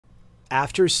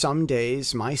After some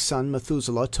days, my son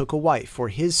Methuselah took a wife for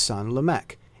his son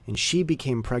Lamech, and she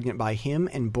became pregnant by him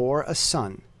and bore a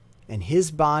son. And his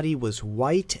body was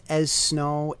white as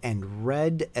snow and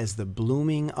red as the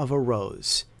blooming of a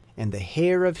rose. And the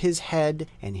hair of his head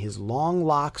and his long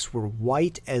locks were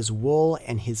white as wool,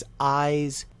 and his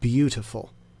eyes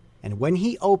beautiful. And when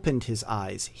he opened his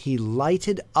eyes, he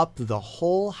lighted up the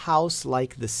whole house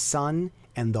like the sun,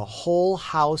 and the whole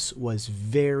house was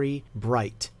very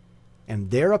bright.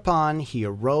 And thereupon he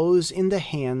arose in the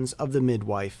hands of the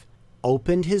midwife,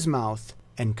 opened his mouth,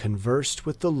 and conversed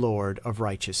with the Lord of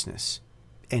righteousness.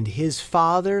 And his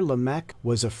father Lamech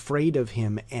was afraid of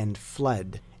him, and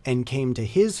fled, and came to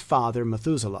his father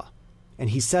Methuselah. And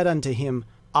he said unto him,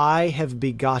 I have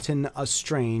begotten a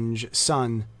strange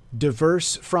son,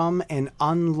 diverse from and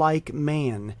unlike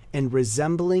man, and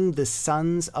resembling the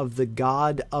sons of the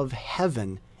God of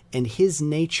heaven, and his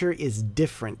nature is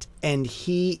different, and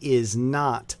he is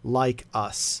not like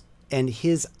us. And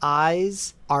his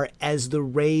eyes are as the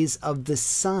rays of the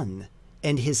sun,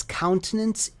 and his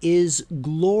countenance is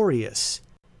glorious.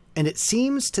 And it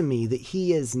seems to me that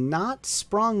he is not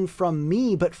sprung from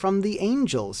me, but from the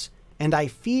angels. And I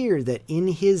fear that in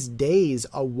his days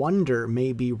a wonder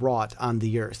may be wrought on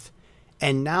the earth.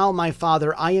 And now, my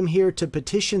father, I am here to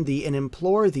petition thee and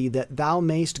implore thee that thou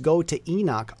mayst go to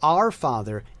Enoch, our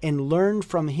father, and learn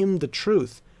from him the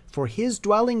truth, for his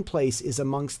dwelling place is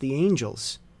amongst the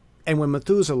angels. And when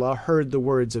Methuselah heard the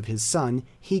words of his son,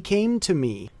 he came to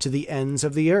me to the ends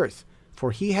of the earth.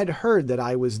 For he had heard that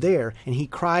I was there, and he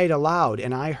cried aloud,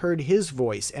 and I heard his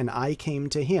voice, and I came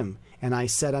to him. And I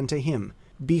said unto him,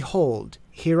 Behold,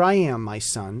 here I am, my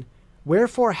son.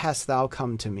 Wherefore hast thou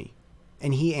come to me?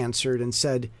 And he answered and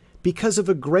said, Because of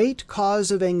a great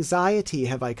cause of anxiety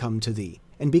have I come to thee,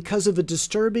 and because of a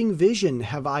disturbing vision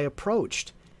have I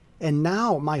approached. And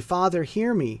now, my father,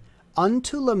 hear me.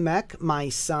 Unto Lamech my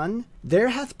son there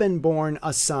hath been born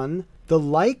a son, the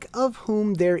like of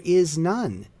whom there is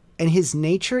none. And his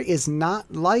nature is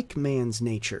not like man's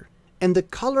nature. And the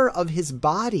color of his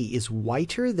body is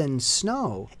whiter than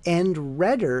snow, and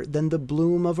redder than the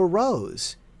bloom of a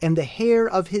rose. And the hair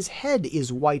of his head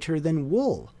is whiter than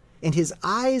wool, and his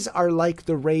eyes are like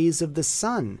the rays of the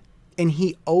sun. And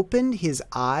he opened his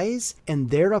eyes,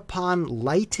 and thereupon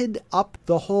lighted up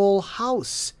the whole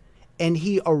house. And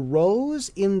he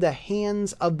arose in the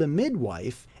hands of the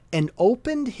midwife, and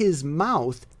opened his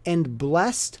mouth, and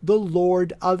blessed the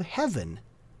Lord of heaven.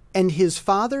 And his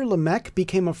father Lamech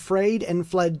became afraid and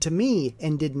fled to me,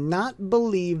 and did not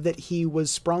believe that he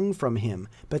was sprung from him,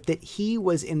 but that he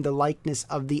was in the likeness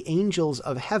of the angels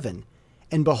of heaven.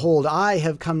 And behold, I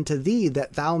have come to thee,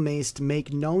 that thou mayst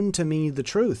make known to me the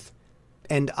truth.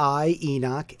 And I,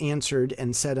 Enoch, answered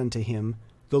and said unto him,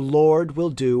 The Lord will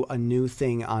do a new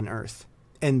thing on earth.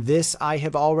 And this I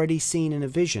have already seen in a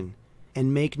vision.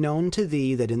 And make known to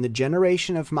thee that in the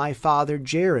generation of my father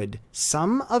Jared,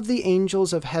 some of the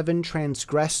angels of heaven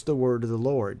transgress the word of the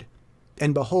Lord.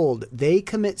 And behold, they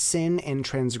commit sin and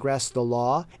transgress the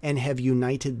law, and have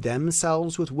united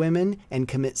themselves with women, and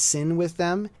commit sin with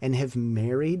them, and have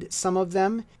married some of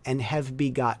them, and have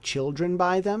begot children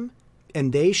by them.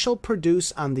 And they shall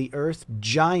produce on the earth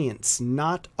giants,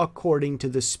 not according to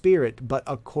the Spirit, but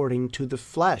according to the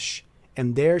flesh.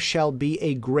 And there shall be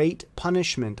a great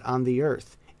punishment on the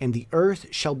earth, and the earth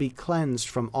shall be cleansed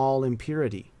from all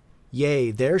impurity.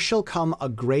 Yea, there shall come a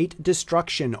great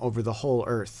destruction over the whole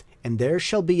earth, and there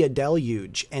shall be a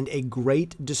deluge, and a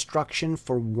great destruction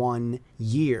for 1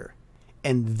 year.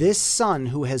 And this son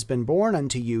who has been born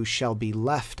unto you shall be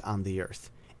left on the earth,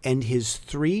 and his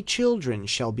 3 children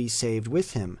shall be saved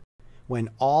with him. When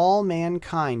all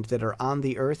mankind that are on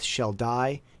the earth shall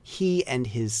die, he and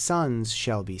his sons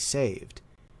shall be saved.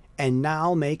 And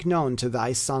now make known to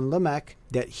thy son Lamech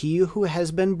that he who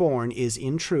has been born is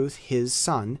in truth his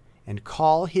son, and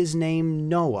call his name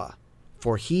Noah,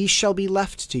 for he shall be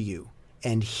left to you,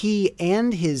 and he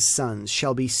and his sons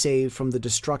shall be saved from the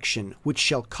destruction which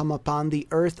shall come upon the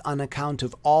earth on account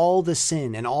of all the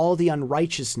sin and all the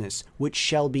unrighteousness which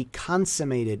shall be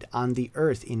consummated on the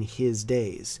earth in his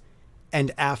days.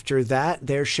 And after that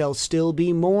there shall still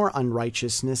be more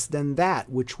unrighteousness than that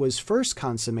which was first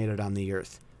consummated on the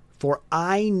earth. For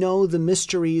I know the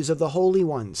mysteries of the holy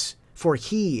ones. For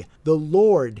he, the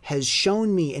Lord, has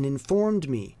shown me and informed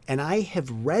me, and I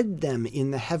have read them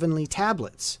in the heavenly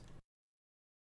tablets.